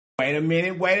Wait a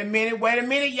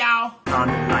minute, y'all.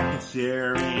 Comment, like, and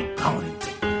share, and comment.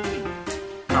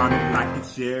 Comment, like, and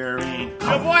share, and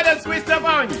Your boy done switched up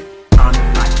on you.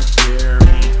 comment, like, and share,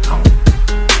 and comment.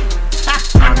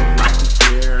 Comment, like, and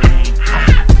share, and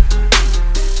comment.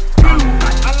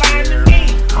 I lied to me.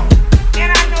 And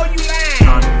I know you lying.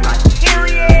 Comment, like, and share,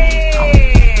 and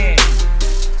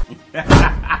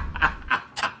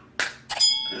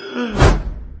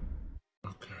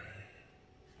Okay.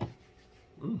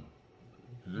 Ooh.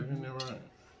 Is that in there right?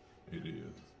 It is.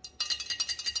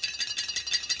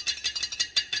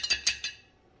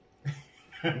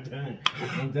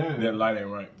 I'm done. That light ain't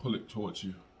right. Pull it towards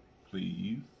you,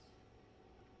 please.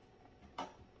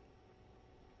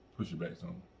 Push it back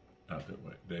some. Out that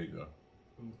way. There you go.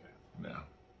 Okay. Now.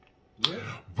 Yeah.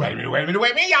 Wait a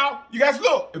minute, y'all. You guys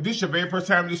look, if this is your very first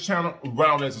time on this channel,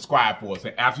 run over and subscribe for us.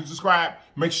 And after you subscribe,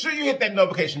 make sure you hit that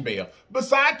notification bell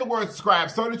beside the word subscribe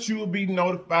so that you will be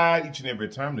notified each and every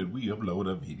time that we upload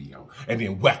a video. And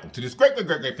then welcome to this great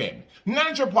family. Now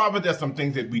that you're part of it, there's some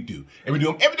things that we do. And we do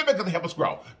them every day because they help us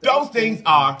grow. Those things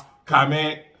are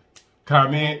comment,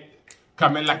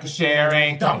 like a share,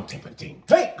 and don't take a ting.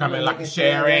 Hey. Comment, like a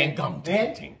share, and don't take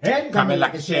a ting. And Comment,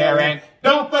 like a share, and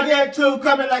don't forget to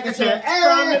comment, like, and share.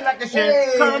 comment, like a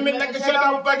share, comment, like a share,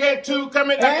 don't forget to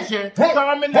comment, like a share,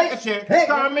 comment, like a share,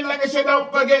 comment, like a share,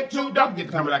 don't forget to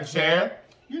comment, like a share.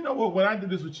 You know what? When I do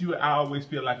this with you, I always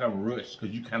feel like I'm rushed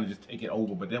because you kind of just take it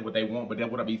over. But that's what they want. But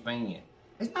that's what I be saying.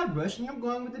 It's not rushing. I'm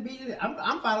going with the beat.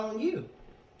 I'm following you.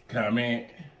 Comment.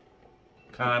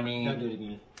 Don't do it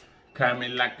again.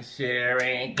 Comment, like, a share,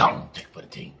 and Go take for the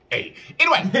team. Hey,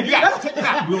 anyway, you guys check this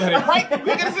out. We'll have a break.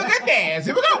 We'll get us a good dance.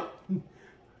 Here we go.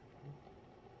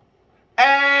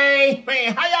 Hey,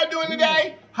 man, how y'all doing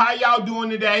today? How y'all doing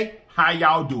today? How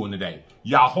y'all doing today?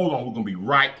 Y'all, hold on. We're gonna be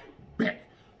right back.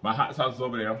 My hot sauce is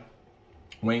over there.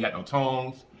 We ain't got no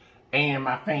tongs. And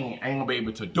my fan. I ain't gonna be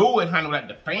able to do it, honey, without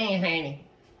the fan, honey.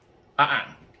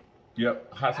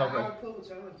 Yep, hot sauce.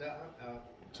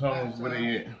 Tongs, where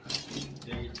they at?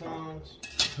 There your tongs.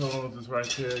 Tongs is right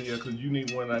there, yeah, because you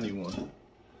need one, I need one.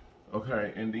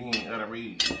 Okay, and then I gotta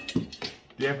read.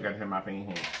 Definitely gotta have my fan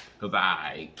hand, because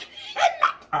I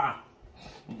cannot.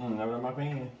 Never have my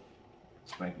fan.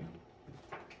 Thank you.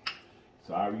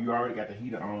 So you already got the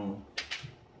heater on.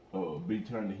 B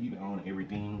turned the heater on and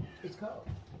everything. It's cold.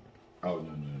 Oh,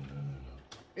 no.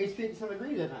 It's 50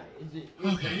 degrees at night.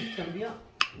 It's gonna be up.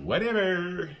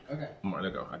 Whatever. Okay. Come on,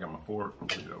 let go. I got my fork. I'll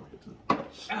put it over here too.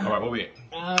 All right, where we at?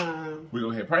 We go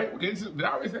ahead and pray. Did I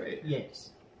already say that?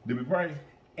 Yes. Did we pray?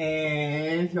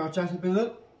 And if y'all try something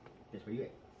up, that's where you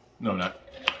at. No, not.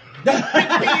 Big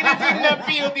Ben is in the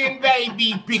building,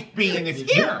 baby. Big Ben is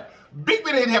here. Big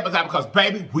Ben didn't help us out because,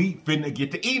 baby, we finna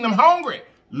get to eating. I'm hungry.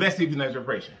 Let's see if you know your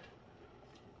pressure.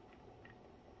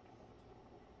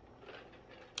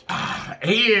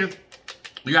 Here,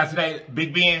 you guys, today,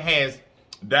 Big Ben has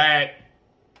that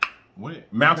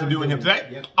Mountain Dew in him today.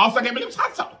 Yep. Also, I gave me LIPS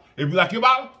hot sauce. If you like your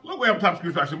bottle, look way up top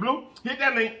screen section blue. Hit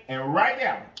that link, and right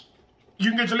now, you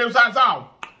can get your LIPS hot sauce.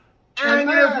 And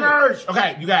your merch.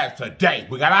 Okay, you guys, today,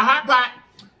 we got our hot pot.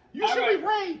 You should be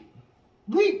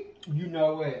ready. You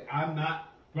know what? I'm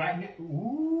not right now.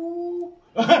 Ooh.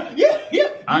 yeah.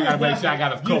 I gotta make sure I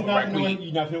got a coat right quick.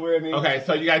 You're not gonna wear me. Okay,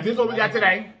 so you guys, this is what we got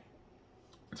today.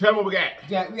 Tell me what we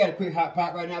got. We got a quick hot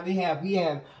pot right now. We have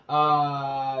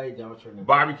don't remember.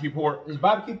 Barbecue pork. There's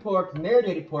barbecue pork,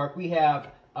 marinated pork. We have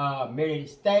marinated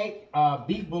steak,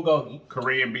 beef bulgogi.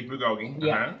 Korean beef bulgogi.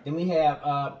 Yeah. Then we have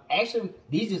actually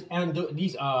these I'm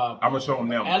gonna show them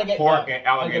now. Alligator, Pork and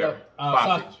alligator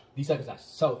sausage. These suckers are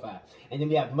so fine. And then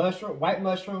we have white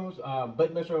mushrooms,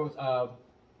 button mushrooms,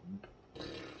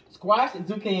 squash and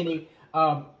zucchini,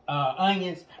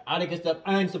 onions, all that good stuff.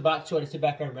 Onions about short to sit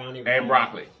back around it. And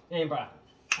broccoli. And broccoli.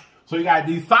 So you got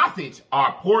these sausage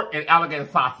are pork and alligator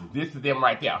sausage. This is them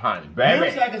right there, honey.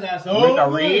 Baby. Them suckers are so with the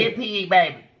good. red pig,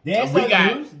 baby. That's So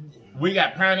so we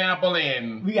got pineapple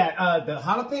and We got the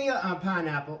jalapeno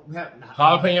pineapple. We have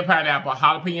jalapeno pineapple,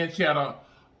 jalapeno cheddar,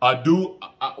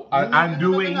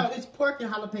 andouille. No, it's pork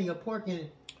and jalapeno. Pork and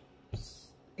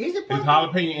is it pork? It's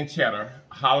jalapeno and cheddar,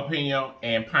 jalapeno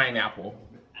and pineapple.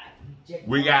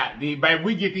 We got the baby.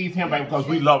 We get these here, baby, because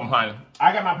we love them, honey.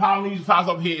 I got my Polynesian sauce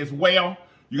over here as well.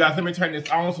 You guys, let me turn this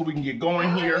on so we can get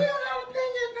going here.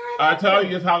 I tell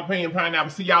you, it's jalapeno and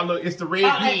pineapple. See, y'all look, it's the red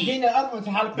pig. Then the other one's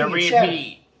jalapeno The red cheddar.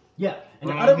 pig. Yeah, and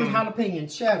the other one's jalapeno and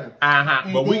cheddar.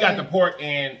 But we got the pork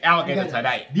and alligator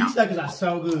today. These suckers are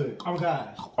so good. Oh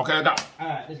gosh. Okay, let's go. All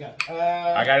right, let's go.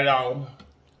 I got it on.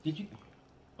 Did you?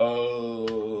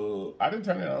 I didn't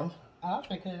turn it on. I was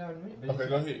trying to cut it out in a minute. Okay,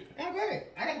 go ahead. Okay,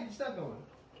 I got to get stuff going.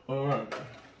 All right.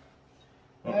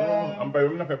 I'm not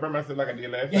gonna burn myself like I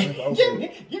did last time.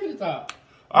 Give me the top.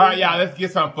 All right, y'all, let's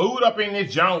get some food up in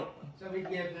this junk. So we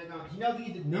get that on. You know,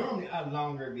 these normally are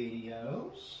longer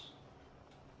videos.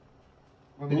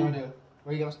 What we gonna do?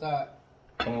 Where you gonna start?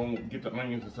 Get the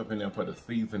onions and stuff in there for the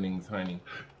seasonings, honey.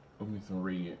 Give me some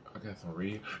red. I got some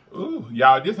red. Ooh,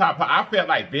 y'all, this how I felt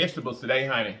like vegetables today,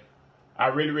 honey. I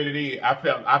really did. I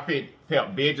felt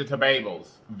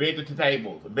vegetables.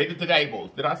 Vegetables.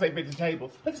 Did I say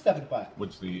vegetables? Put the stuff in the pot. What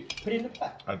you see? Put it in the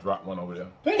pot. I dropped one over there.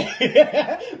 Put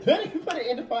it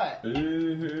in the pot.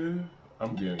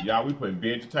 I'm good. Y'all, we putting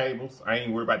vegetables. I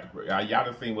ain't worried about the y'all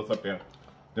done seen what's up there.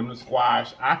 Them the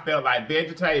squash. I felt like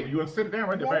vegetable. You want to sit it down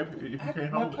right there, baby? If you can't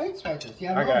hold it. My plate's right there. See,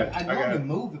 I normally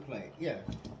move the plate. Yeah.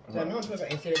 So I normally put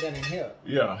it and sit it down in here.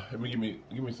 Yeah. Let me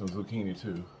give me some zucchini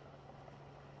too.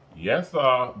 Yes,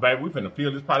 baby. We finna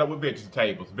fill this pot up with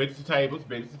vegetables. Vegetables.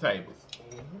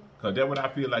 Cause that's what I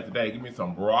feel like today. Give me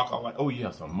some broccoli. Oh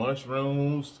yeah, some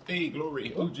mushrooms. Hey,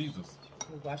 glory. Oh Jesus.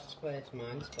 Watch the splash,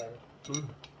 man. The splash.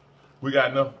 We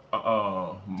got enough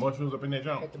mushrooms up in that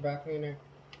junk. Got the broccoli in there.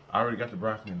 I already got the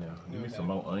broccoli in there. Give me some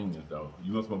more onions though.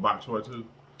 You want some bok choy too?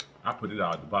 I put it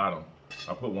out at the bottom.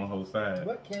 I put one whole side.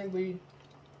 What can we?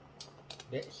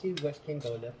 Let's see what can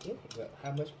go left in.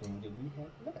 How much room do we have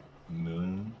left?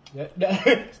 None.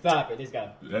 Stop it. Let's go.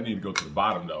 That need to go to the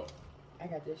bottom though. I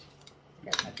got this.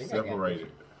 Separated.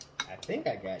 I think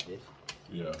I got this.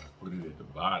 Yeah, put it at the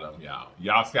bottom, y'all.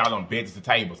 Y'all see all them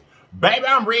vegetables. Baby,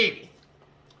 I'm ready.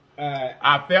 Alright.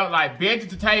 I felt like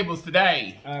vegetables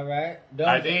today. Alright.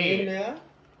 I did. In there.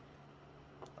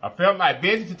 I felt like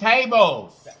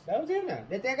vegetables. That was in there.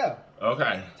 Let that go.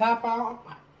 Okay. Top on.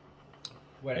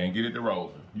 Whatever. And get it to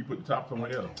rolling. You put the top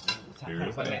somewhere else.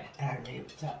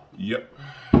 Top. Yep.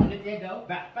 Let that go.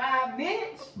 About 5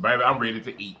 minutes. Baby, I'm ready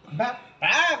to eat. About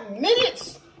 5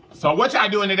 minutes. So what y'all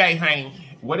doing today, honey?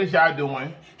 What is y'all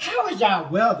doing? How is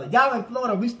y'all weather? Y'all in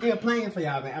Florida, we still playing for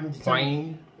y'all, man. I'm just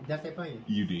playing. Did I say playing?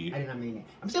 You did. I did not mean that.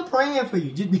 I'm still praying for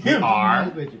you. Just be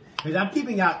honest with you. Because I'm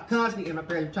keeping y'all constantly in my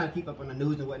prayers. I'm trying to keep up on the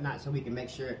news and whatnot so we can make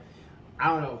sure, I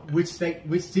don't know, which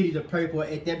city to pray for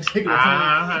at that particular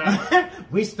time.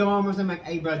 Which storm or something like,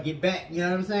 hey, bro, get back. You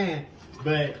know what I'm saying?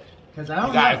 But, because I don't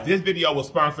know. Guys, this video was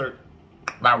sponsored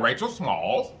by Rachel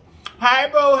Smalls. Hi,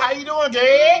 boo. How you doing,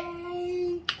 Jay?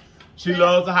 She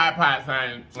loves the hot pot,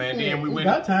 son. And then we went.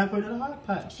 It's about time for the hot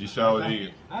pot. She sure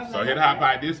did. So hit the hot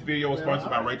pot. This video was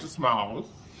sponsored by Rachel Smalls.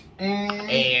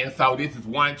 And so this is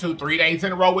 1, 2, 3 days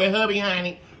in a row with hubby,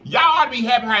 honey. Y'all ought to be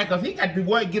happy, honey, because he got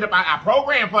to get up our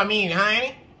program for me,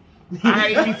 honey. I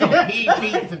had me some pig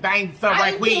feet and things, stuff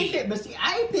right quick. But see,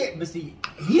 I ain't picked. But see,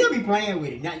 he'll be playing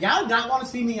with it. Now, y'all don't want to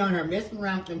see me on her messing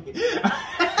around with me.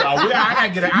 So I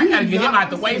gotta get him out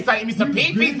the way so I eat me some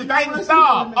pig feet and things and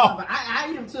stuff. Oh, I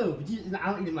eat them too, but I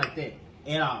don't eat them like that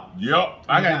at all. Yep,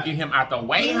 I gotta get him out the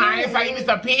way, honey, so I eat me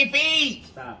some pig feet.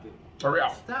 Stop it. For real.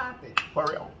 Stop it. For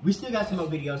real. We still got some more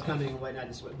videos coming and whatnot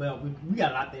this way. Well, we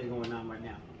got a lot there going on right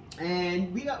now.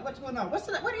 And we got, what's going on? What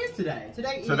is today?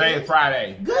 Today is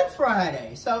Friday. Good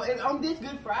Friday. So on this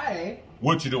Good Friday.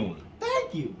 What you doing?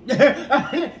 Thank you.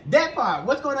 That part.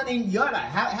 What's going on in your life?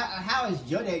 How is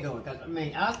your day going? Because, I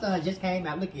mean, our son just came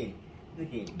out. Look at it. Look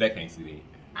at it. They can't see that.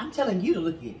 I'm telling you to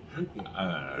look at it. Look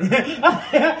at it.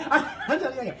 I'm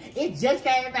telling you, it just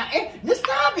came out. Just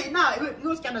stop it. No, it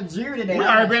was kind of dreary today. We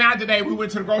already been out today. We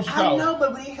went to the grocery store. I know,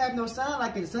 but we didn't have no sun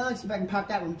like it. The sun just back and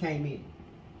popped out when we came in.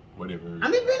 Whatever. I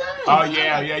mean, be honest. Oh,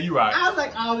 yeah, you right. I was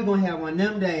like, oh, we're going to have one of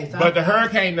them days. So but the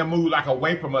hurricane done moved like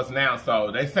away from us now, so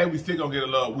they say we still going to get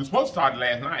a little. We supposed to start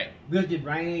last night. We'll get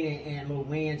rain and little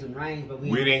winds and rain, but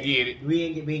we didn't get it.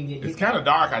 We didn't get it. It's kind of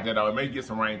dark out there, though. It may get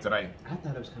some rain today. I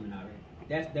thought it was coming already.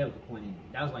 That was the point in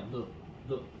it. That was like, look,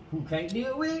 who can't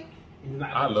deal with it?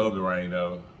 Like, I love the rain,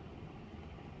 though.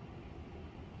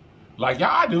 Like,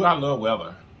 y'all do, I love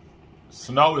weather.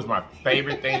 Snow is my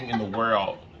favorite thing in the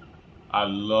world. I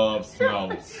love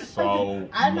snow so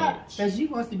I know, much. because you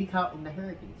wants to be caught in the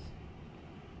hurricanes.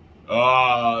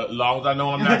 As long as I know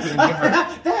I'm not going to get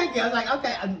hurt. Thank you. I was like,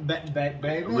 okay,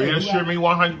 baby. Reassure me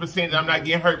 100% that I'm not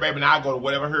getting hurt, baby, and I'll go to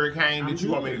whatever hurricane that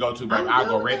you want me to go to, baby. I'll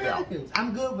go right there.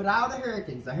 I'm good with all the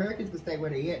hurricanes. The hurricanes can stay where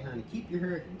they at, honey. Keep your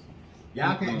hurricanes.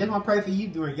 Y'all can. They're going to pray for you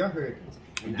during your hurricanes.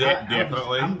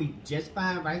 Definitely. I'm going to be just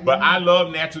fine right now. But I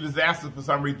love natural disasters for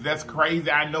some reason. That's crazy.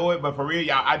 I know it, but for real,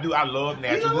 y'all, I love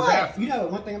natural disasters. You know,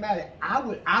 one thing about it, I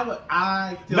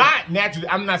feel not naturally.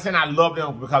 I'm not saying I love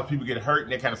them because people get hurt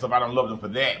and that kind of stuff. I don't love them for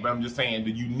that. But I'm just saying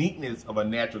the uniqueness of a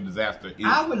natural disaster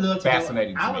is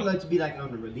fascinating to me. I would love to be like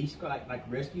on the release, like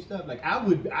rescue stuff. Like I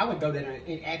would go there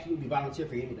and absolutely volunteer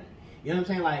for anything. You know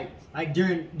what I'm saying? Like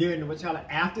during the what's called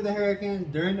after the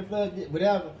hurricanes, during the flood,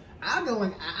 whatever. I'll go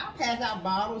and I'll pass out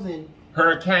bottles and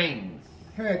Hurricanes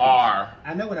hurricanes. are.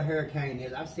 I know what a hurricane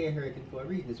is. I've said hurricane for a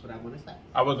reason. That's what I want to say.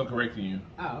 I wasn't correcting you.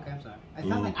 Oh, okay. I'm sorry.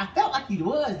 I felt like you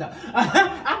was though.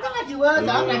 I felt like you was.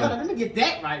 Though. I was like, hold on, let me get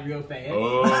that right real fast.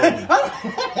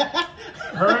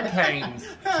 Hurricanes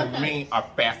to me are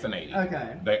fascinating.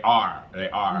 Okay. They are. They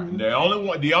are.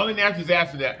 Mm-hmm. The only natural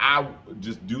disaster that I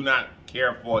just do not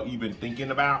care for even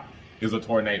thinking about is a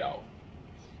tornado.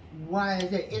 Why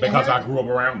is it? Because I grew up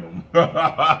around them.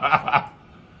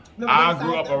 No, I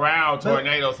grew up around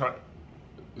tornadoes.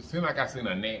 It seemed like I seen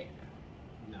a net.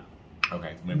 No.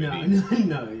 Okay, maybe it No, is.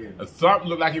 no, yeah. Something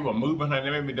looked like it was moving,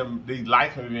 and maybe these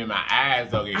lights would be in my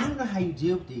eyes. Okay. I don't know how you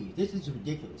deal with these. This is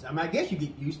ridiculous. I mean, I guess you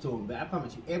get used to them, but I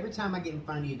promise you, every time I get in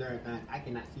front of these darn things, I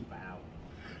cannot see for hours.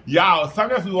 Y'all,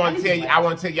 something else I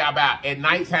want to tell y'all about at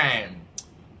nighttime,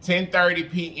 10:30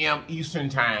 p.m. Eastern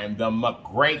time, the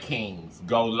McRae Kings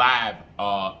go live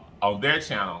on their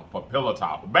channel for Pillow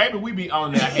Talk. Baby, we be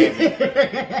on there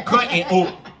having cutting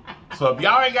up. So if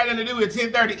y'all ain't got nothing to do at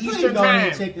 10:30 Eastern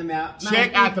time, check them out.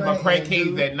 Check out the McRae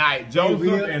Kings at night.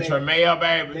 Joseph and Tremaine,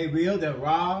 baby. They real, they're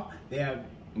raw, they're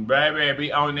baby,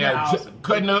 be on there awesome.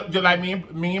 cutting up just like me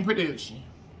in production.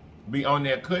 Be on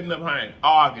there cutting up, honey,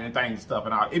 arguing and things and stuff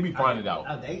and all. It be funny though.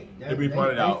 It be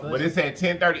funny though. But it's at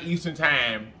 10:30 Eastern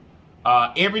time.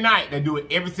 Every night they do it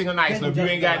every single night. So if you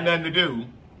ain't got nothing to do,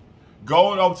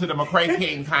 go over to the McRae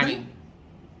Kings, honey.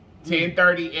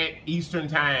 10:30 at Eastern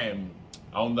time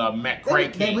on the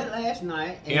McRae Kings. They went last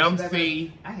night.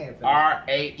 MCRAE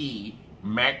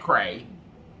McRae.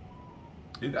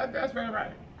 Is that's very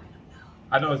right?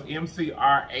 I know it's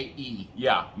MCRAE.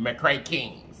 Yeah, McRae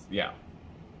Kings. Yeah.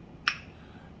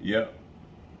 Yep.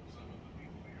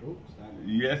 Oops,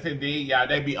 Yes, indeed. Y'all,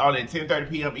 they be on at 10:30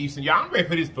 p.m. Eastern. Y'all, I'm ready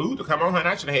for this food to come on, honey.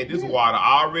 I should have had this water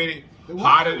already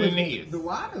hotter than this. The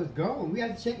water was gone. We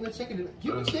got to check. We'll check it.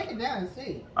 You can check it down and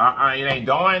see. It ain't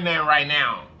going there right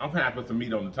now. I'm gonna put some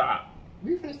meat on the top.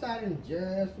 We finna start in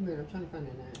just a minute. I'm trying to find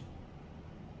that name.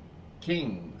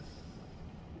 Kings.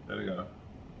 There we go.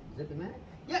 Is that the name?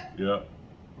 Yep. Yep.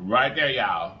 Right there,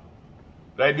 y'all.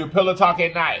 They do Pillow Talk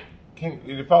at night. Can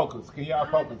you focus? Can y'all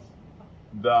focus?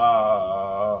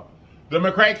 The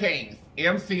McRae Kings.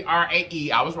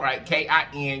 MCRAE. I was right.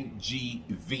 KINGZ.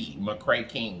 McRae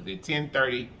Kings. At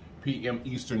 10:30 p.m.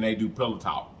 Eastern, they do Pillow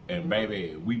Talk. And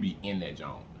baby, we be in that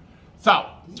zone. So,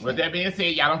 with that being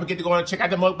said, y'all don't forget to go and check out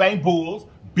the Mukbang Bulls.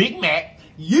 Big Mac.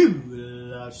 You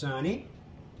love Shani.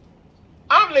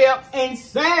 I'm Lips. And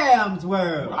Sam's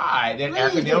World. Right, that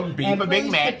acronym B for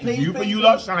Big Mac, U for You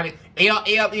Love Shani,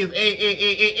 LL is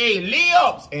A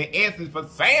Lips, and S is for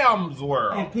Sam's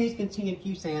World. And please continue to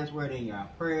keep Sam's World in your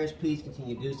prayers. Please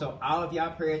continue to do so. All of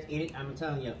y'all prayers in it. I'm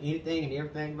telling you, anything and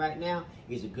everything right now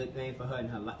is a good thing for her and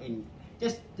her life. And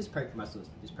just pray for my sister.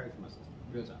 Just pray for my sister.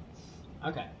 Real talk.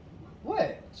 Okay.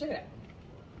 What? Check it out.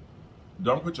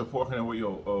 Don't put your fork in there with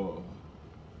your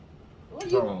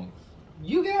tongue.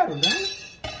 You got them, right?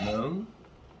 No.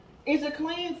 It's a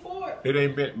clean fork. It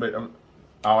ain't been, but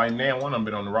ain't now one of them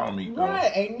been on the raw meat.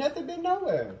 Right, ain't nothing been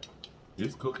nowhere.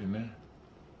 It's cooking now.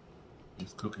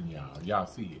 It's cooking, y'all. Y'all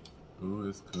see it. Ooh,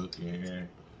 it's cooking.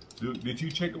 Did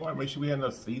you check the water? Make sure we had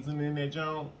enough seasoning in there,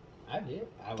 John? I did.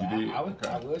 I was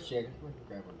checking.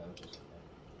 Grab one of those.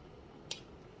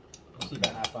 See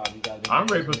about how far we got. I'm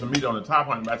ready to put some meat on the top,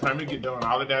 honey. By the time we get done,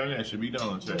 all of that in there should be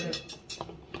done, check.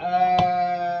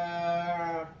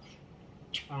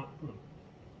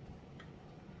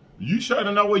 You sure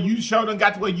don't know where you sure done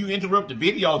got to where you interrupt the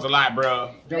videos a lot,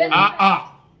 bro.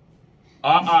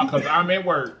 Cause I'm at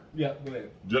work. Yeah, go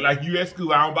ahead. Just like you at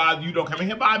school, I don't bother you. Don't come in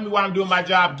here bother me while I'm doing my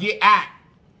job. Get out.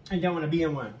 I don't want to be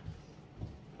in one.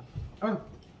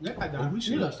 We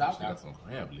should have got some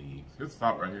crab legs. Here's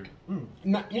salt right here.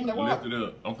 Not in the water. Lift it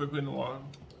up. Don't put it in the water.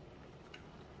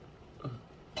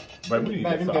 But we need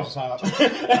Let me that get the salt. salt.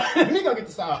 Let me go get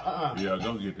the salt. Yeah,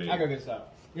 go get that. I go get the salt.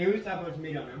 Yeah, we stop putting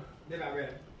meat on them. They're not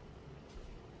ready.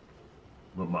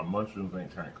 But my mushrooms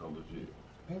ain't turned color yet.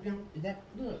 Okay, is that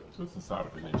look? Put some salt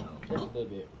up in there, John. Just a little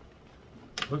bit.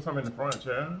 Put some in the front,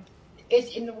 child.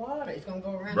 It's in the water. It's gonna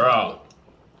go around. Bro,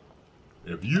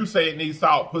 if you say it needs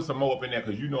salt, put some more up in there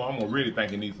because you know I'm gonna really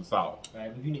think it needs some salt.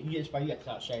 Right, you just got to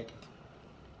start shaking.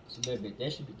 It's a little bit.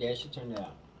 That should turn it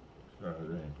out. They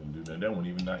ain't gonna do that. That won't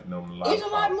even like no lot. It's a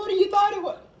lot more than you thought it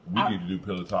was. We need to do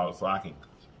Pillow Talk so I can.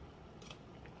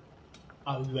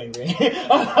 Oh, you ain't ready.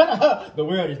 The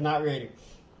world is not ready.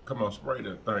 Come on, spray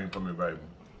that thing for me, baby.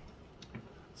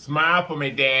 Smile for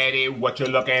me, Daddy. What you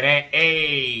looking at?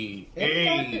 Hey,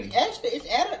 hey. Actually, it's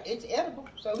edible,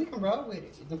 so we can roll with it.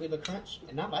 It's gonna be a little crunch,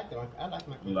 and I like my crunch.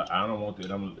 Look, I don't want that.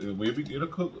 It'll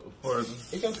cook further.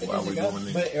 It's gonna while we're go, doing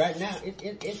this. but right now it's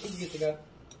good to go.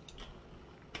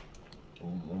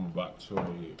 I'm bok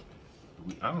choy.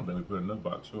 I don't think we put enough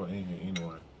bok choy in here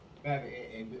anyway. I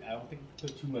don't think we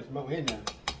put too much more in there.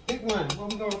 Pick one. Where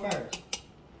we going first?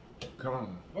 Come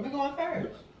on. Where we going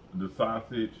first? The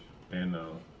sausage and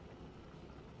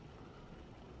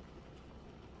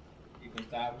You can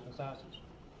start with some sausage.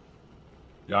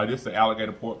 y'all, this is the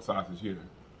alligator pork sausage here.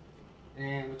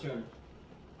 And what's yours?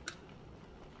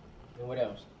 And what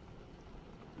else?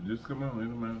 Just come on, it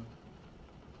don't matter.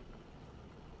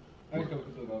 Let's go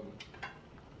with the Bulgogi.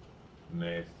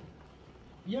 Nasty.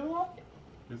 You don't like it?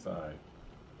 It's alright.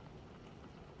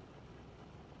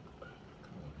 Come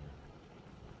on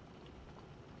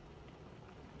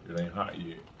here. It ain't hot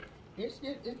yet. It's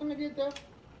gonna get there.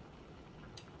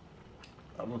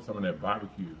 I want some of that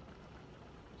barbecue.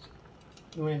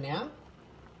 You want it now?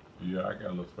 Yeah, I got a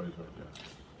little space right there.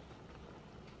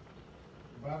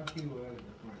 Barbecue or the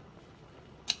front?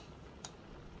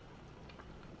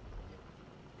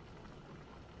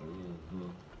 Mm-hmm.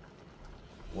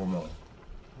 One more.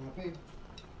 Okay.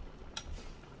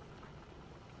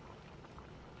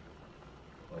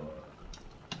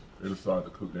 It'll start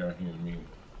to cook down here in a minute.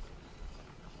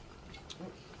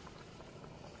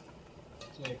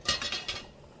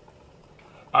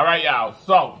 All right, y'all.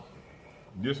 So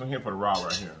this one here for the raw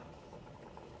right here.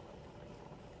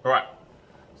 All right.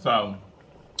 So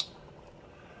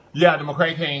yeah, the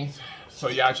McCray Kings. So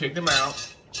y'all check them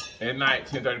out at night,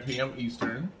 10:30 p.m.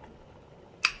 Eastern.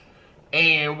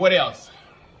 And what else?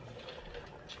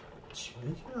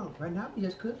 Right now we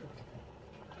just cooking.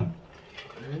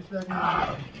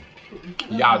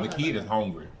 Y'all, the kid is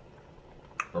hungry.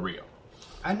 For real.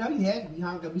 I know he has to be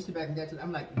hungry. We sit back and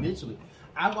I'm like, literally.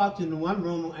 I walked into one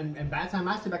room, and by the time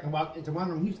I sit back and walk into one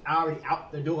room, he was already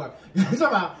out the door.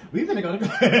 So we finna go to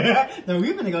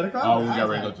we finna go to Kroger. Oh, we got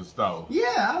ready to go to the store.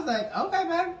 Yeah, I was like, okay,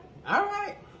 baby, all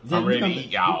right. I'm ready to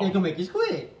eat, y'all. They're gonna make this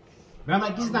quick. But I'm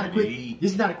like, this is not a quick.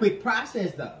 This is not a quick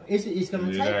process, though. It's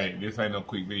gonna take. This ain't no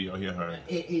quick video here, honey.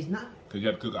 It is not. Cause you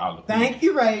have to cook all the food. Thank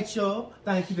you, Rachel.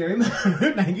 Thank you very much.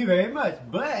 Thank you very much.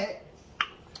 But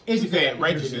it's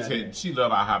Rachel said she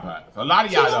love our hot pots. A lot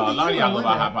of y'all love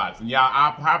our hot pots. And y'all,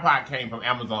 our hot pot came from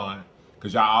Amazon.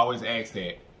 Cause y'all always ask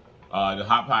that. The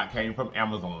hot pot came from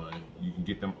Amazon. You can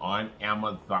get them on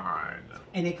Amazon.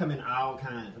 And they come in all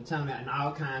kinds. I'm telling you, in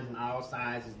all kinds and all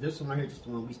sizes. This one right here is just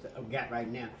the one we got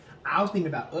right now. I was thinking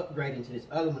about upgrading to this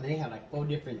other one. They have like 4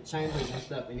 different chambers and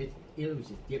stuff, and it was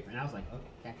just different. I was like,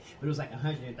 okay, but it was like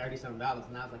 $130 something, and I was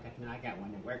like, I got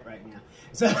one that work right now.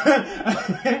 So,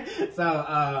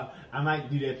 I might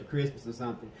do that for Christmas or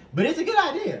something. But it's a good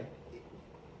idea.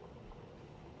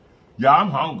 Yeah,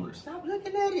 I'm hungry. Stop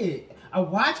looking at it. A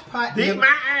watch pot. These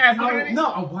my eyes, honey.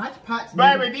 No, a watch pot.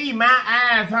 Baby, these my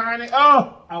eyes, honey.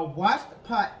 Oh. A watch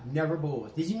pot never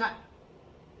boils. Did you not?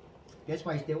 That's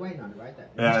why you're still waiting on it right there.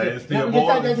 Yeah, it's still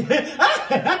boiling. That's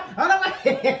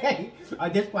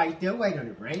why you're still waiting on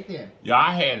it right there. Yeah,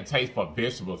 I had a taste for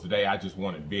vegetables today. I just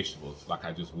wanted vegetables. Like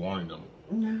I just wanted them.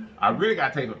 No. I really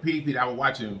got a taste for pig feet. I was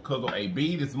watching Cuzzle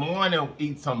AB this morning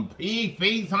eat some pig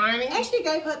feet, honey. Actually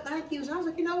gave her thank yous. I was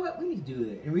like, you know what? We need to do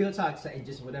it. And real talk, say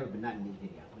just whatever, but not in this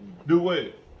video. Do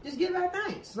what? Just give her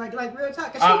thanks. Like real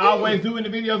talk. I always do in the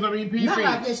videos of eating pig not feet.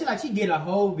 like that. She did a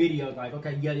whole video like,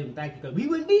 okay, you gotta give them thank you because we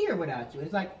wouldn't be here without you.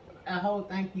 It's like a whole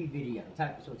thank you video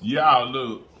type of shit. Y'all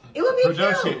look. It would be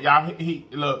production. cute. Y'all,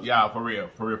 look, y'all for real.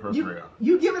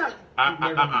 You give it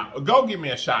a. Go give me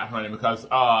a shot, honey, because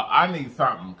I need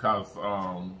something. Cause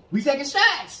we taking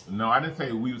shots. No, I didn't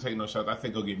say we were taking no shots. I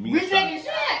said go get me. We a taking shot.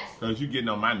 shots. Cause you getting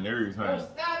on my nerves, honey.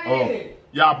 Oh,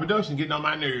 y'all, production getting on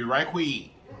my nerves, right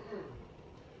quick.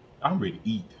 I'm ready to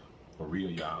eat. For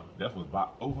real, y'all. That's what's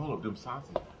about. Oh, hold up, them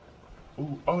sausage.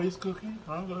 Oh, it's cooking.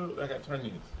 Hold up, I got to turn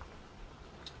this.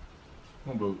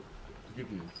 Come on, boo. Get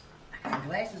this. I got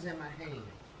glasses in my hand.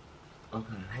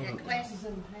 Okay, I got glasses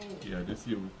in my hand. Yeah, this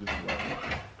is ooh,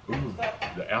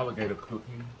 the alligator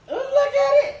cooking. Oh, look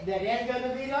at it. That ain't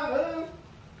gonna be no good.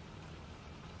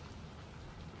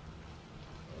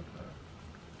 Okay.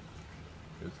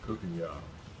 It's cooking, y'all.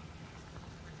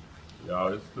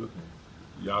 Y'all, it's cooking.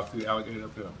 Y'all see the alligator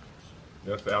up there?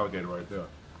 That's the alligator right there.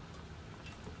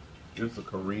 This is a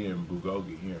Korean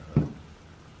bulgogi here, huh?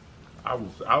 I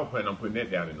was planning on putting that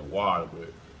down in the water,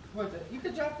 but What? You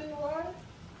could drop it in the water?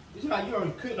 It's like you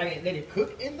already cook, like let it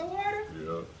cook in the water?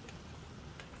 yeah.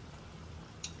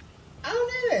 I don't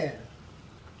know that.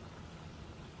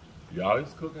 Y'all,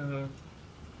 it's cooking, huh?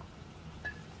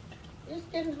 It's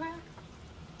getting hot.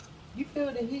 You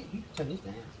feel the heat. You can turn this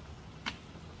down.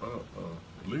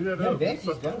 Leave that Them up.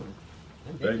 veggies done.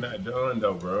 They not done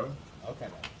though, bro. Okay,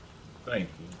 bro. Thank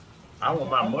you. I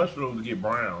want my mushrooms to get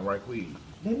brown right quick.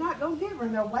 They're not gonna get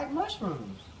brown. They're white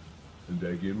mushrooms. And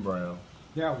they getting brown.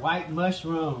 They're white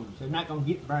mushrooms. They're not gonna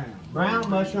get brown. Brown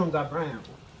mushrooms are brown.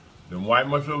 Them white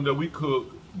mushrooms that we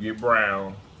cook get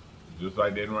brown, just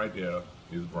like that right there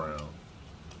is brown.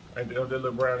 Ain't that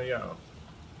look brown to y'all?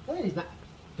 That is not.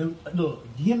 Look,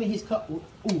 give me his cup. Ooh,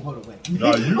 hold on, wait.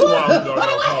 No, you want no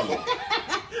color.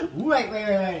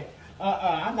 Wait.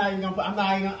 I'm not even gonna throw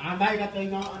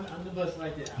you on the bus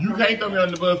like that. You can't throw me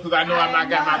on the bus because I know I might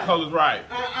got my colors right.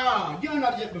 You don't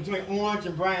know the difference between orange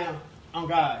and brown. Oh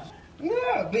gosh.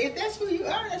 Yeah, but if that's who you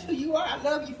are, that's who you are. I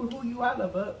love you for who you are,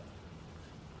 love up.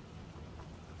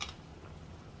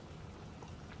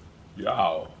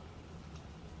 Y'all,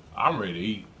 I'm ready to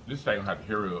eat. This thing gonna have to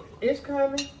hurry up. It's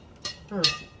coming.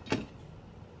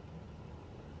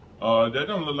 That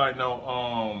don't look like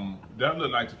no, that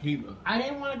look like tequila. I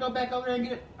didn't want to go back over there and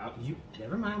get it.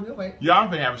 Never mind, we'll wait. Y'all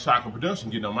been having shock of production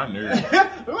getting on my nerves.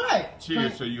 Right.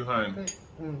 Cheers to you, honey.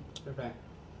 Okay.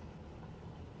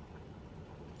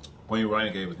 Queen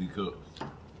Ryan gave us these cups.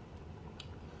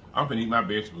 I'm finna eat my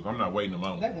vegetables. I'm not waiting no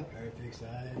more. That's a perfect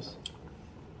size.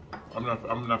 I'm not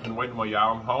finna wait no more,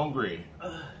 y'all. I'm hungry.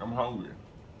 I'm hungry.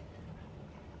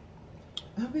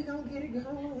 Are we gonna get it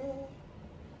going?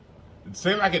 It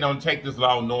seems like it don't take this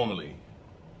long normally.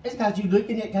 It's because you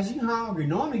looking at, because you're hungry.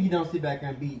 Normally you don't sit back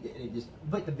and be,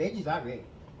 but the veggies are ready.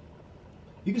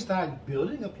 You can start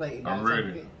building a plate. I'm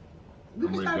ready. You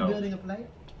can start building a plate.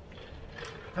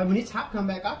 And when this top come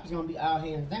back up, it's going to be all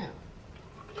hands down.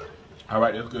 All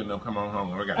right, that's good enough. Come on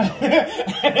home. I got to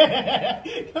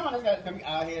go. Come on, it's going to be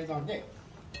all hands on deck.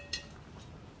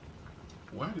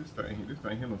 Why this thing here looks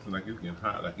like it's getting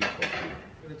hot like it's supposed to.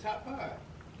 For the top part.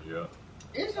 Yeah.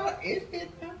 It's good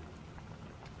now.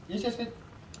 It's just good.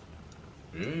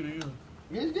 Yeah, it is.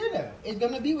 It's good though. It's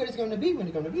going to be what it's going to be when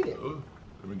it's going to be there.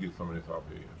 Let me get some of this off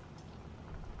here.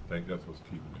 I think that's what's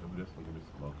keeping it. But that's going to be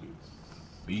smoky. It's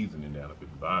seasoning down up at the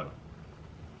bottom.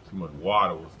 Too much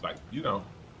water was like, you know.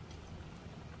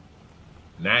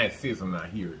 9-6, I'm not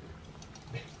here.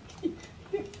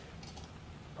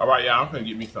 All right, y'all, I'm finna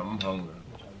get me something. I'm hungry.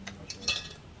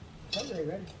 I'm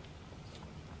ready.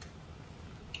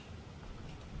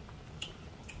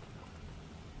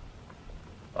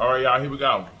 All right, y'all, here we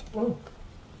go. Ooh,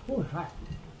 hot.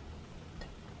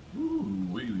 Ooh,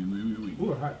 wee.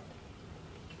 Ooh, hot.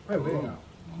 Wait,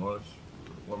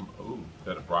 Mushroom. Ooh,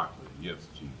 that a broccoli. Yes,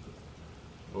 Jesus.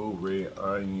 Oh, red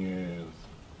onions.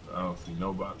 I don't see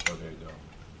no bok. Oh, there you go.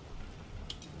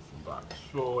 Some bok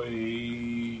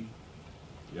choy.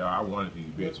 Yeah, I wanted these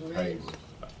vegetables.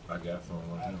 I got some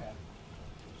right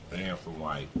here. And some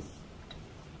whites.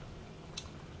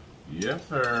 Yes,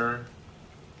 sir.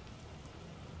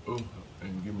 Ooh,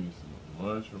 and give me some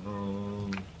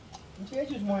mushrooms. See, I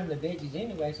just wanted the veggies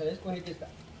anyway, so let's go ahead and just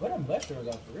put them mushrooms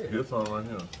on for real. Here's some right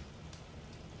here. 2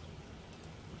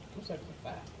 seconds of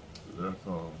 5. That's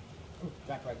Ooh,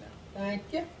 drop right now. Thank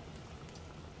you.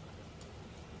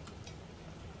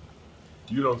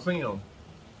 You don't see them.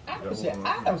 I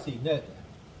don't see nothing.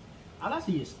 All I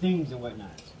see is stings and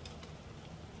whatnot.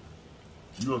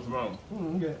 You want some more?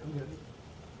 I'm good.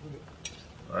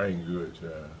 I ain't good,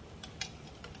 child.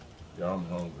 Y'all, I'm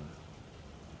hungry.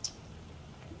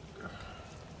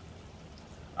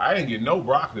 I didn't get no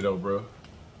broccoli though, bro.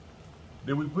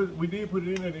 We did put it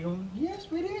in there, didn't we? Yes,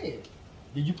 we did.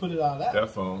 Did you put it all out?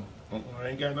 That's I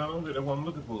ain't got none on it. That's what I'm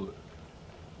looking for. You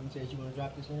said you want to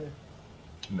drop this in here?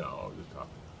 No, just top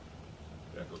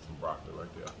it. There goes some broccoli right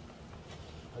there.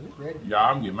 Are you ready?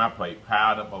 Y'all, I'm getting my plate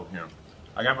piled up over here.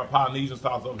 I got my Polynesian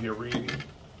sauce over here ready.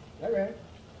 All right.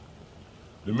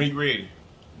 The meat ready.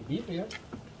 The beef here.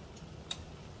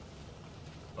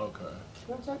 Okay. It's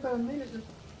going to take about a minute.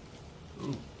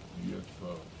 Ooh, yes,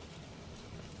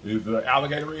 is the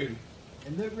alligator ready?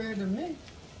 It look ready to me.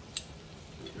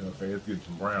 Okay, let's get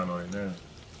some brown on it now.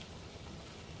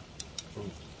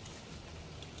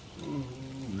 Ooh.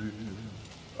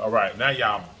 All right, now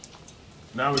y'all.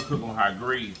 Now we're cooking on high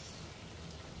grease.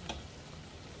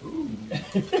 Ooh.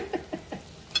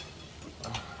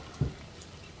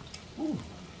 Ooh.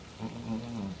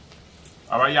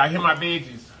 All right, y'all. Here my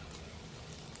veggies.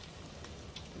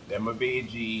 They're my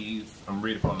veggies. I'm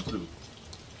ready for them too.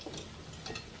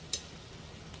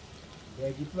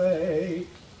 Veggie plate.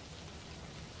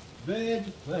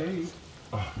 Veggie plate.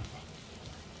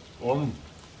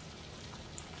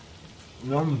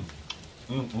 Yum.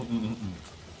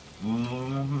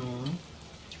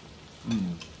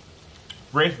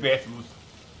 Fresh vegetables.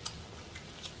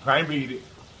 Can't beat it.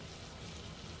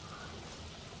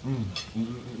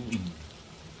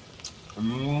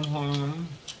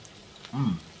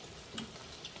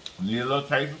 Need a little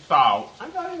taste of salt. I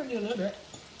thought you were doing a little bit.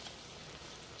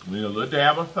 Need a little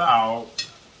dab of salt.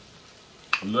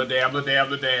 A little dab, little dab,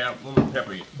 little dab.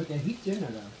 Pepper it. But the heat's in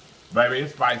there though. Baby,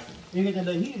 it's spicy. You get that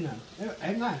little heat in there.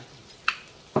 It's nice.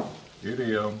 It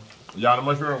is. Y'all the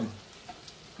mushroom.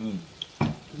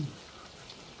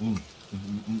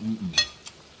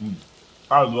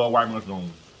 I love white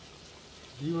mushrooms.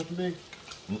 Do you want some big?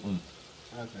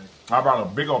 Okay. I brought a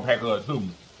big old pack of it too.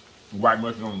 White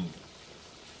mushrooms.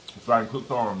 So I can cook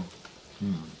some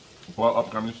for an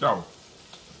upcoming show.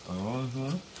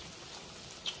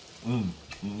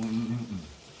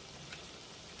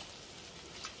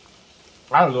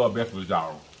 I love vegetables,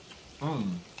 y'all.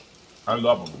 I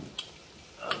love them.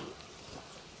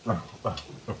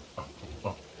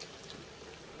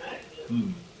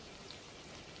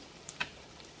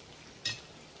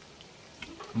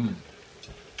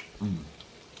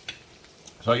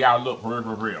 So y'all look for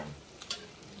real.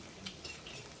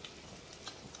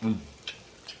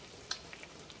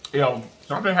 You know,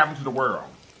 something happened to the world,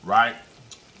 right?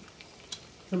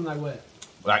 Something like what?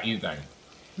 Like anything.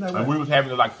 Like And what? we was having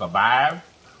to like survive.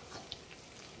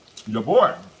 Your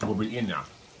boy will be in there.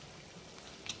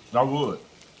 I would.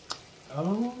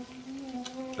 Oh.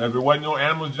 If there wasn't no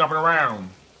animals jumping around,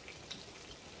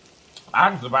 I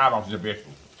can survive off just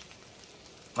vegetables.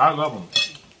 I love them.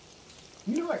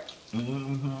 You know what?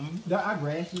 There are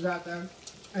grasses out there.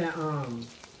 And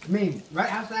I mean,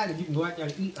 right outside if you can go out there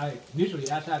and eat, like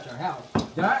literally outside your house.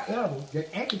 There are edibles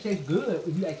that actually taste good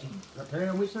if you actually prepare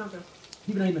them with something.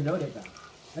 People don't even know that though.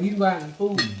 Like you can go out and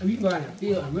food, or you can go out in the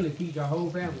field and really feed your whole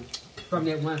family from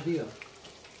that one field.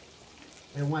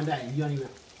 And one day you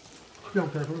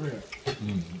don't care for real.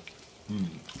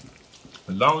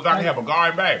 As long as I can have a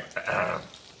garden baby,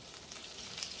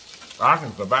 I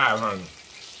can survive, honey.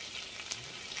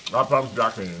 I promise you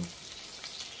I can.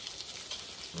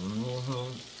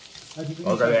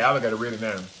 Okay, the alligator ready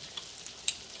now.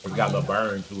 It's got a little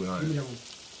burn to it, Give me honey. that one.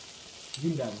 Give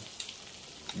me that one.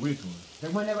 Which one?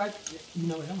 That one that right, you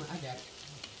know that one, I got it.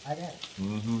 I got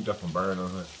it. Got some burn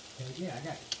on her. Yeah, I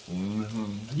got it.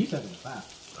 Mm-hmm. You took it to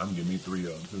 5. I'm gonna give me 3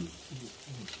 of them too.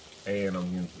 And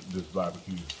I'm getting this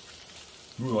barbecue.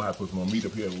 We're gonna have to put some more meat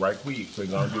up here right quick so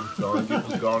you're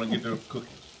gonna get the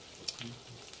cooking.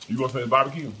 You gonna finish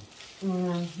barbecue?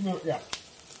 Yeah.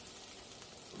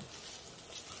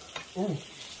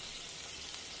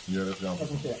 Yeah, that's what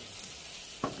That's what's that.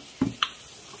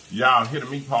 Y'all hit the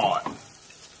meat part.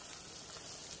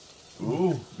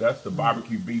 Ooh, that's the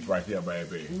barbecue beef right there,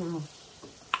 baby. And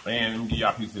let me give y'all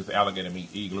a piece of this alligator meat,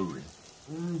 E-Glory.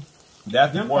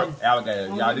 That's the pork alligator.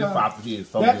 Y'all, this sausage here is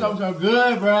so That's good. so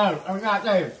good, bro. I'm not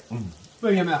there.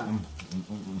 Put him out.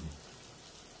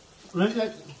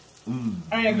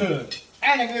 Ain't it good?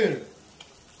 Ain't it good?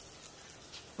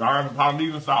 I have some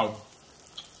Polynesian sauce.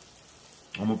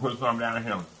 I'm gonna put some down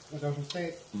here. Let's go some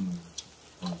steak.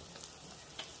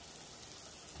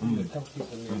 A couple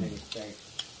people in there making steak.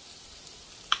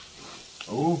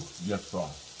 Oh, yes, sir.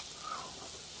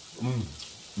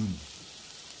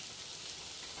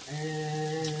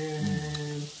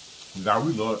 And Now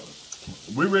we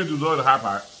really do love the hot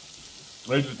pot.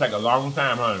 It just take a long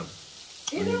time, honey.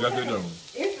 When you just get done.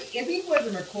 if he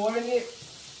wasn't recording it,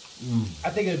 I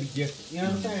think it'd be different. You know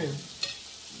what I'm saying?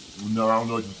 No, I don't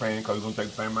know what you're saying because it's gonna take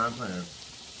the same amount of time.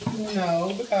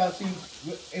 No, because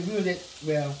if we was at,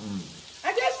 well,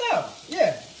 I guess so.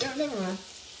 Yeah, never mind.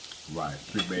 Right,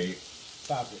 trick bag.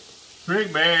 Stop it.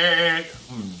 Trick bag.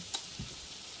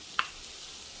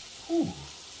 Ooh.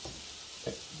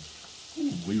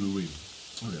 Wee.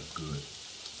 Oh, that's good.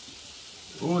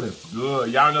 Oh, that's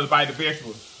good. Y'all know to buy the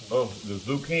vegetables. Oh, the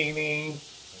zucchini.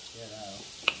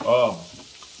 Oh.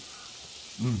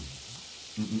 I'm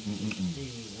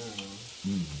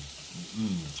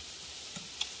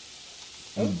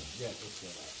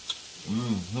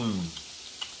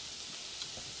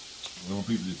gonna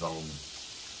piece this on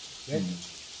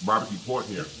barbecue pork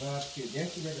here. Barbecue.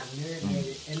 That's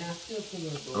marinated, and I still put a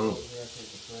little over there at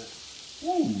the front.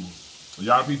 Ooh.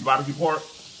 Y'all a piece of barbecue pork?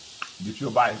 Get you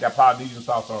a bite. It's got Polynesian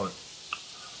sauce on it.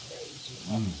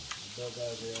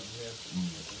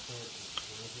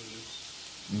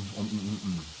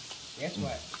 That's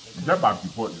right. That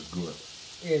barbecue pork is good.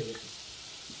 Is it?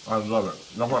 I love it.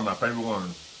 That's one of my favorite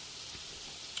ones.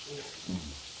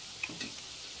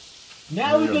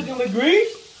 Now we cooking with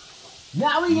grease.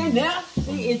 Now we in there.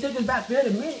 See, it took us about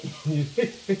 30 minutes.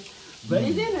 But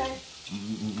it's in there.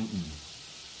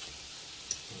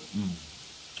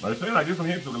 Like I say, like this one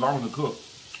here took long to cook.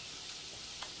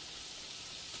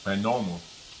 than normal.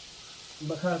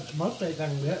 Because most days I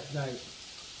can get, like,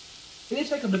 it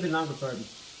take a little bit longer for me.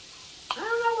 I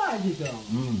don't know why I just don't.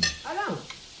 I don't.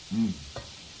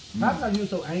 Probably because you're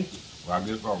so anxious. Well, I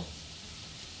guess so.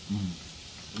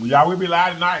 Y'all will be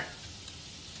live tonight.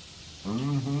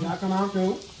 Y'all come on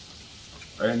through.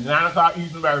 And 9 o'clock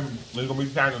Eastern, baby. It's going to be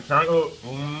time to turn up.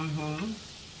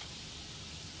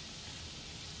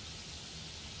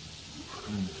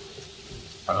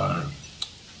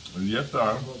 Yes,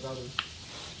 sir.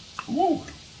 Woo.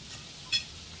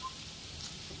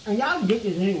 And y'all can get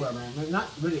this anywhere, man. It's not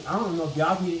really, I don't know if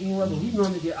y'all can get it anywhere, but we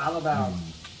normally get all of our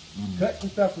cuts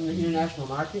and stuff from the international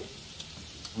market.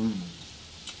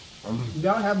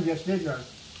 Y'all have them just sitting there.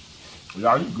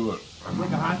 Y'all, you good. With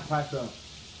the hot pot stuff.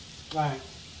 Like,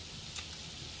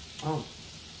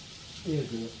 it is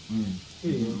good.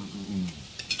 It is.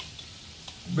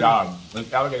 Y'all,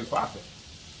 it's alligator sausage.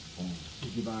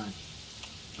 It's divine.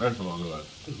 That's a lot good.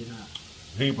 It's not.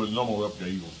 He ain't put no more up there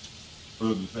either.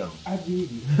 I did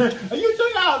you. You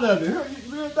took all of it.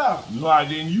 You really thought. No, I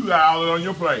didn't. You got all it on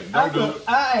your plate. Don't do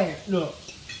it. Look.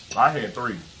 I had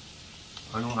 3.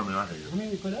 I don't know how many I had. How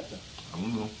many you put up there? I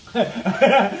don't know.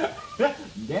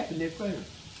 That's the next question.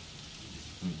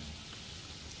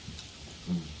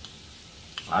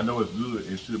 I know it's good.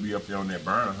 It should be up there on that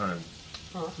burn, honey.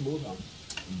 Oh, that's smooth on.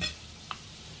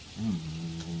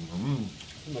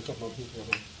 I'm gonna cut my piece of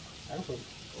it. I don't put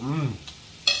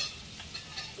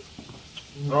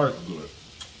Oh, it's good.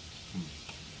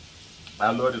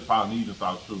 I love this Polynesian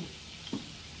sauce too.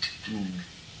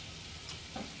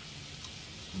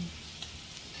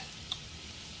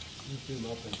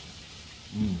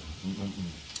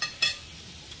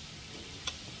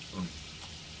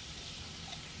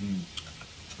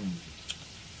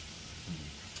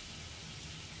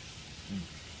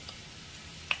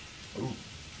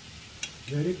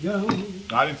 Let it go.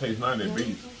 I didn't taste none of that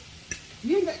beef.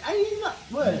 You ain't got, I didn't even know.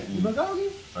 What? The Bulgogi?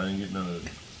 I didn't get none of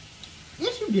it.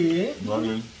 Yes, you did. No, I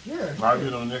didn't. Yeah. I'll get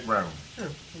it on the next round.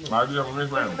 Sure. I'll get it on the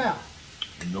next round. Out.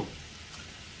 Nope.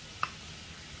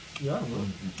 Yeah, I don't know.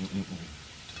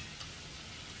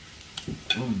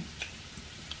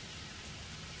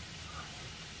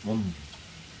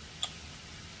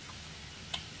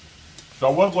 So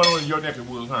what's going on in your neck of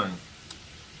woods, honey?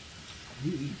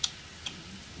 You eat.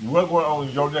 What's going on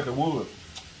in your neck of woods?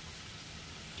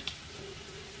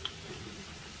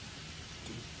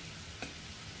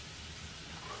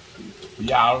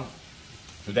 Y'all,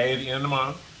 today is the end of the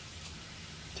month.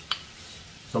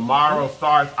 Tomorrow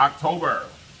starts October.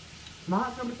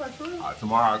 Tomorrow's gonna be first for real?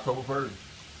 Tomorrow, October 1st.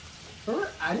 For real?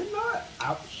 I didn't know it.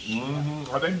 Ouch.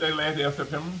 I think today last day of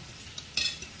September.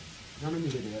 Let me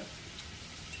get that.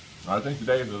 I think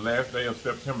today is the last day of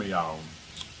September, y'all.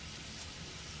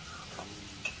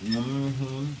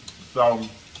 So,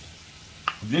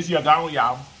 this year gone,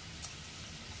 y'all.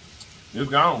 It's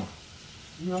gone.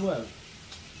 You know what?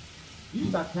 You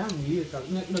start counting years. So,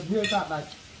 look, real talk, like,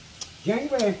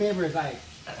 January and February is like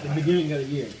the beginning of the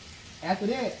year. After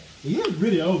that, the year's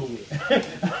really over with.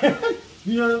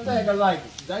 You know what I'm saying? Cause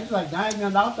like, that's like dying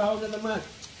and lost all of the month.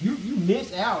 You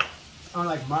miss out on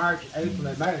like March, April,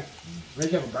 and May.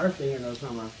 Unless you have a birthday in or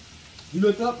somewhere. You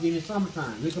look up, then it's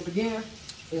summertime. Look up again,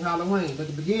 it's Halloween. Look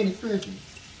up again, it's Christmas.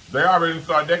 They already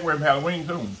started decorating for Halloween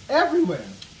too. Everywhere.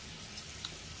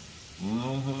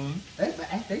 They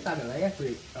started last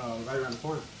week, right around the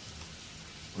corner.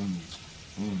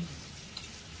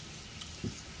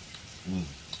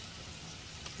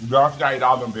 Y'all gotta eat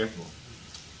all them vegetables.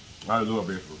 I love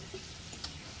vegetables.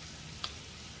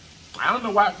 I don't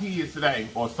know why kids today,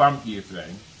 or some kids today,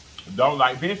 don't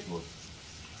like vegetables.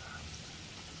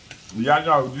 Y'all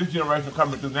know this generation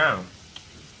coming through now.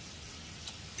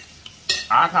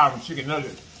 I call them chicken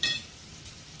nuggets.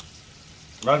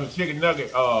 That's a chicken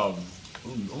nugget.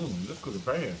 Let's cook it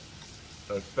fast.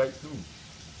 That's steak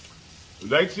too.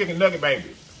 They chicken nugget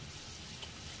babies.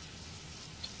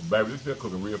 Baby, this is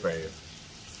cooking real fast.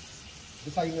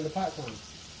 That's how you know the pot song.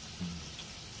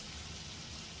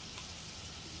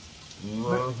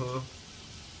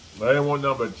 They didn't want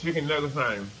nothing but chicken nuggets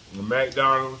thing.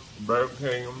 McDonald's, Burger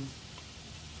King,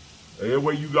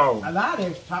 everywhere you go. A lot of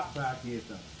it's top side kids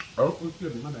though. Oh,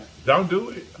 excuse me, my bad. Don't do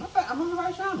it. My bad, I'm on the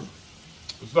right channel.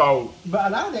 So, but a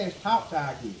lot of that is top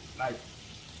side kids. Like,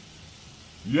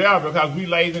 yeah, because we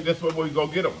lazy, that's where we go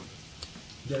get them.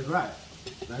 That's right.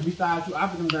 Like, we started to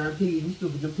offer them darn peas, we still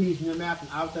put them peas in their mouth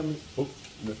and all of them.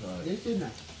 That's all right. They're sitting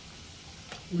there.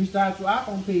 We started to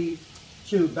offer them peas.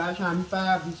 Shoot, by the time you're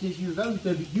 5 and 6 years old,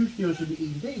 you still should be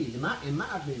eating peas, in my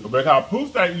opinion. Because Pooh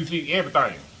think you see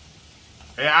everything.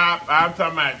 And I'm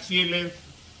talking about chilies,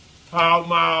 hog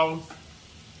mouse,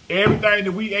 Everything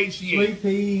that we ate, she ate.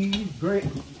 Sweet peas, great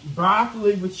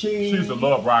broccoli with cheese. She used to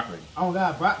love broccoli. Oh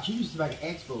God, she used to like an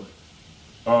export.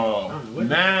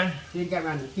 Now She got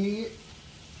around the kids.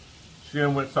 she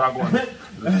done went start going to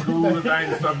school and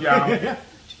things and stuff, y'all.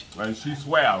 And she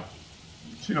swear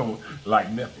she don't like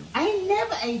nothing. I ain't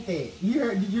never ate that. You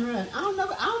heard? Did you hear? I don't know.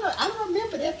 I don't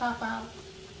remember that Popeye.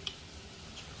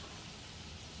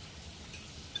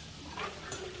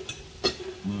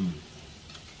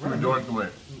 She been doing too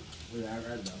much. Yeah, I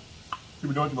heard though. She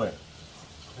been doing too much.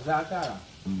 It's outside.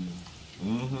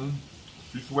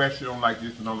 She swears she don't like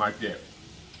this and don't like that.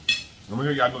 I'm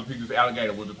gonna y'all another piece of this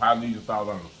alligator with the Polynesian sauce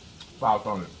on it. Sauce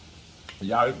on it.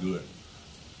 Y'all, it's good.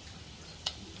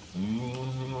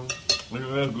 Look at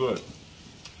that, good.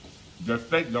 Just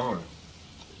steak on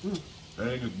it.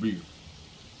 That ain't just beef.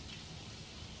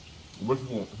 What you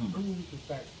want? I'm gonna eat the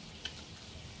steak.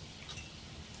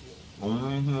 You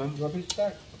want a piece of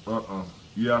steak?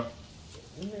 Yeah.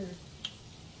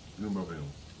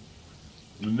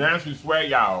 Now she swear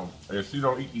y'all that she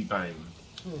don't eat these things.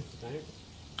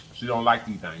 She don't like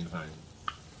these things.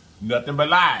 Nothing but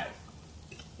lies.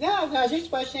 No, she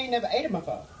swear she ain't never ate them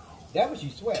before. That what she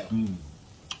swear.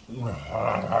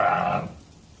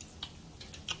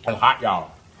 It's hot,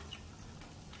 y'all.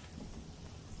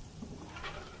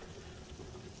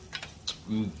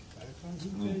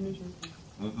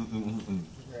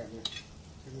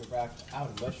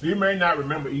 She may not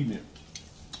remember eating it,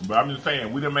 but I'm just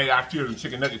saying, we done made our children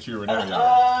chicken nugget children now,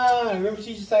 y'all. Remember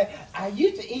she used to say, I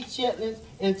used to eat chitlins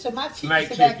until my teacher Snake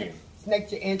chicken. Snake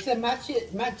chicken. Until my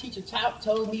teacher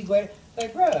told me what,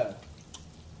 like, bruh.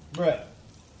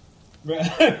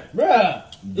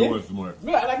 Doing some more.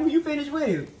 Bruh, like when you finish with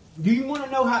it, do you want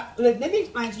to know how, let me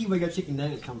explain to you where your chicken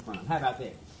nuggets come from. How about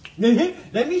that?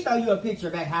 Let me show you a picture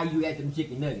about how you had them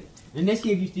chicken nuggets. And let's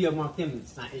see if you still want them.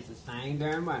 It's the same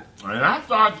darn way. And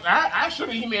I should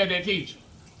have emailed that teacher.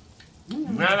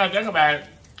 Now that I think about it.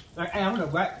 Like, hey, I'm gonna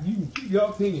write, you can keep your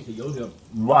opinion to yourself.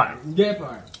 Right. That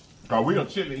part. Because we don't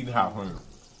chill eating house, honey.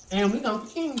 And we gonna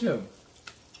continue to.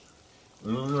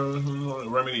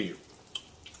 Remedy.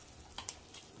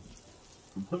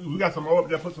 We got some more up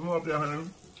there. Put some more up there, honey.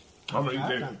 I'm gonna eat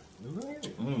that.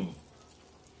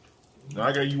 Now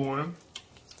I got you one.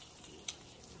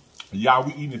 Y'all,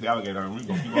 we eating this alligator, and we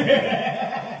gonna keep on eating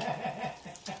it.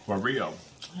 For real.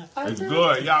 It's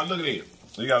good. Y'all, look at it.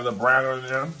 You got a little brown on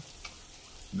there.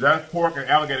 That's pork and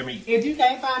alligator meat. If you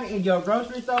can't find it in your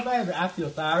grocery store, baby, I feel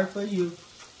sorry for you.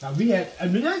 Now, we had,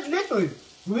 literally,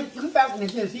 we found it in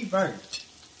Tennessee first.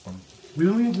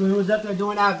 When we was up there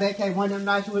doing our vacay, one of them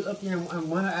nights we was up there, and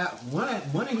one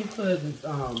of his cousins'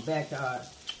 backyard.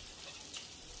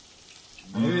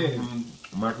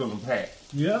 My cousin Pat.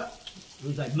 Yeah. He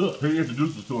was like, look. He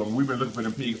introduced us to him. We've been looking for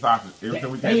them pig sausage.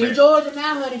 Everything we came They in back. Georgia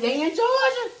now, honey. They in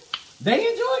Georgia. They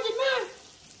in Georgia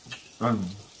now.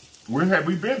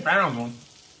 We've been found them,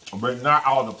 but not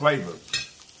all the flavors.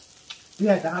 You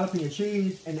had the jalapeno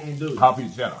cheese and andouille.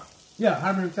 Jalapeno cheddar. Yeah,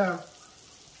 jalapeno cheddar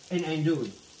and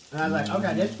andouille. And I was like,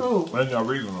 okay, that's cool. That's no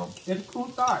reason though. That's a cool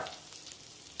start.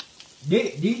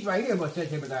 These right here was set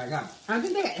that I got. I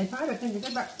think they probably think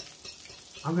they about.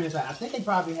 I'm gonna say I think they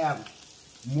probably have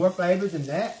more flavors than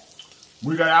that.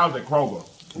 We got ours at Kroger,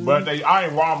 but they are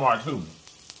in Walmart too.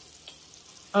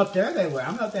 Up there they were.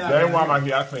 I'm up there. They're in Walmart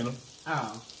here. I seen them.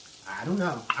 Oh, I don't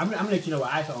know. I'm gonna let you know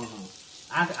where I saw them from.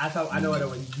 I know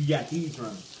where you got these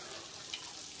from.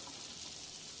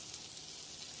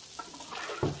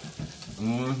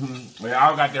 They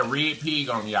all got that red pig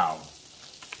on y'all.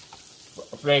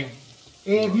 See?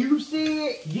 If you see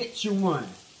it, get you one.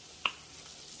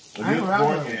 This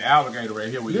pork and alligator right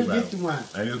here with you, Just get you one.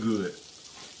 And it's good.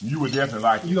 You would definitely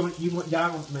like it. You want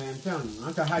y'all, man? I'm telling you.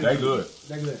 I'm telling you how They you good.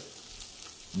 They good.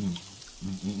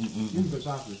 You good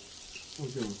sausage.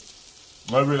 What's good?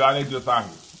 Well, really, I like good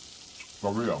sausage.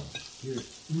 For real. Here.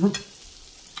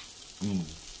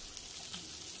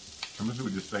 Let me see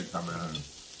what this steak's talking about.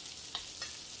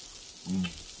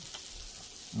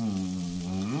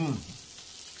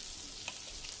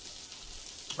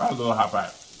 I love hot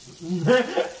pot.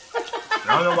 I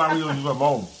don't know why we don't do it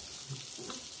more.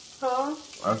 Huh?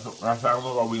 I don't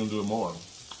know why we don't do it more.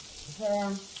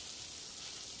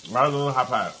 I love hot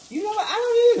pot. You know what? I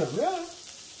don't either, really.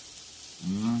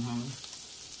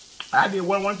 I did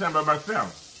one time by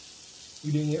myself.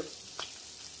 You didn't hear?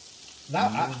 No, I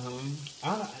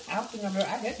think I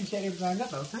guess you said everything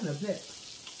up. I was kind of upset.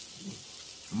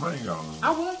 Money gone.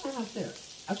 I was kind of upset.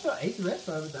 I still ate the rest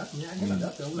of it. I got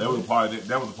up there. That was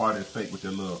part of that steak with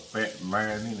that little fat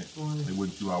line in it. They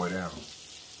wouldn't chew all the way down.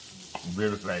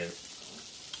 Very fast.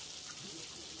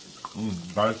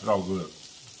 That's so good.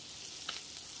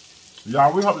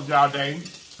 Y'all, we hope that y'all day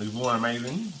is going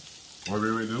amazing. We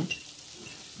really do.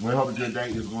 We hope that your day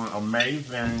is going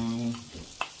amazing.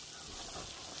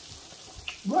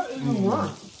 What is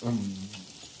wrong?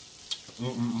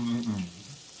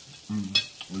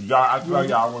 Y'all, I tell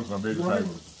y'all, I want some big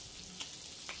flavor.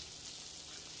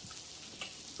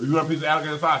 You want a piece of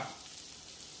alligator sauce?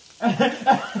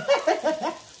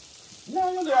 No,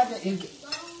 look at that. When you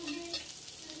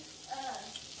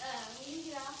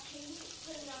get off, can you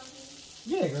put it on me?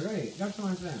 Yeah, go ahead. That's what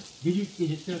I'm saying. Is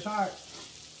it still hard?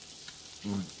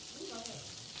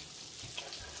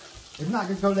 If not,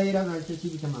 just go lay it up and just see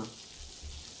it come out.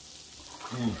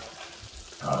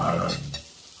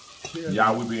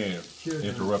 Y'all, we been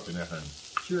interrupting that, honey.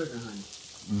 Sugar, honey.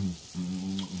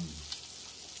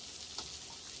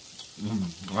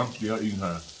 I'm still eating,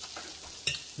 honey.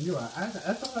 You are.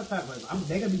 That's all I thought.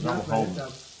 They gonna be done for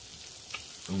themselves.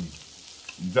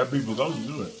 That people go to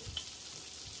do it.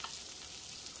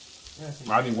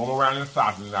 I need one more round of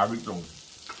sausage and I'll be through.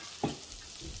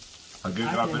 I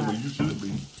guess I'll say where you should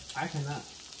be. I cannot.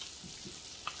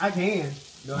 I can.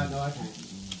 No, I know I can't.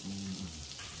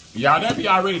 Y'all, that be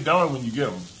already done when you get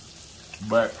them.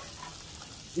 But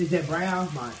It's that brown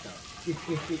mark though. You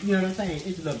know what I'm saying?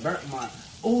 It's a little burnt mark.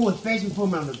 Oh, especially put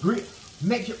them on the grill.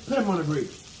 Make sure, put them on the grill.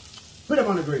 Put them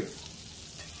on the grill.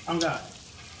 Oh God.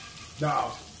 They're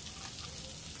awesome.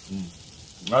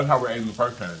 That's how we're eating the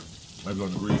first time. Let's go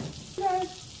on the grill. Yeah.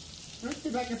 Let's see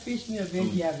if I can fish me a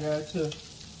veggie out there too.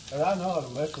 Cause I know the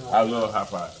restaurant. I love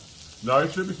Hotpot. No,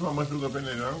 it should be so much food up in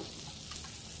there, though.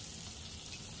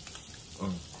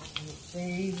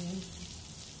 See.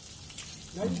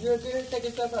 No, you good? Take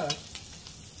your stuff out.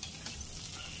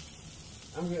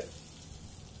 I'm good.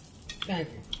 Thank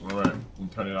you. All right, we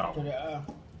turn it off. Put it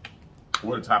up.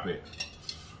 Where the top at?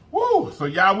 Woo! So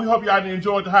y'all, we hope y'all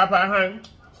enjoyed the Hotpot, honey.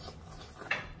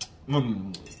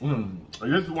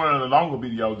 This is one of the longer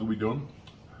videos that we doing.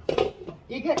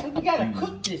 We gotta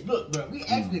cook this. Look, bro, we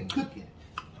actually cooking.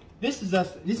 This is a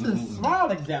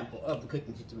small example of the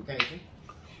cooking situation.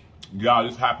 Y'all,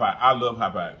 this Hotpot, I love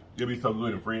Hotpot. It'll be so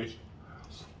good and fresh.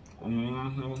 I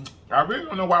really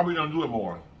don't know why we don't do it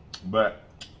more, but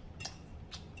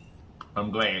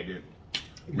I'm glad that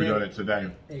we're doing it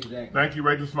today. Exactly. Thank you,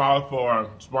 Rachel Small, for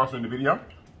sponsoring the video.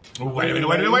 Wait a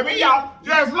minute, y'all.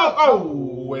 Just look.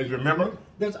 Always remember,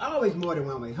 there's always more than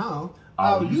one way home.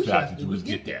 all you have to do is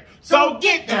get there. So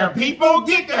get there, people.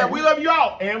 Get there. We love you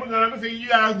all. And we're going to see you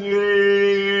guys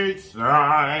next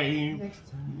time.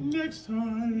 Next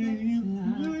time.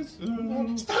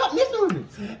 Stop listening to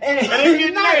me. And if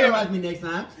you're not going to watch me next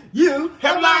time, you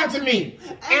Have lied to me.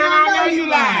 And I know you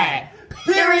lied.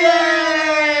 Period.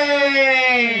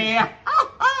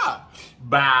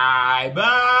 Bye-bye.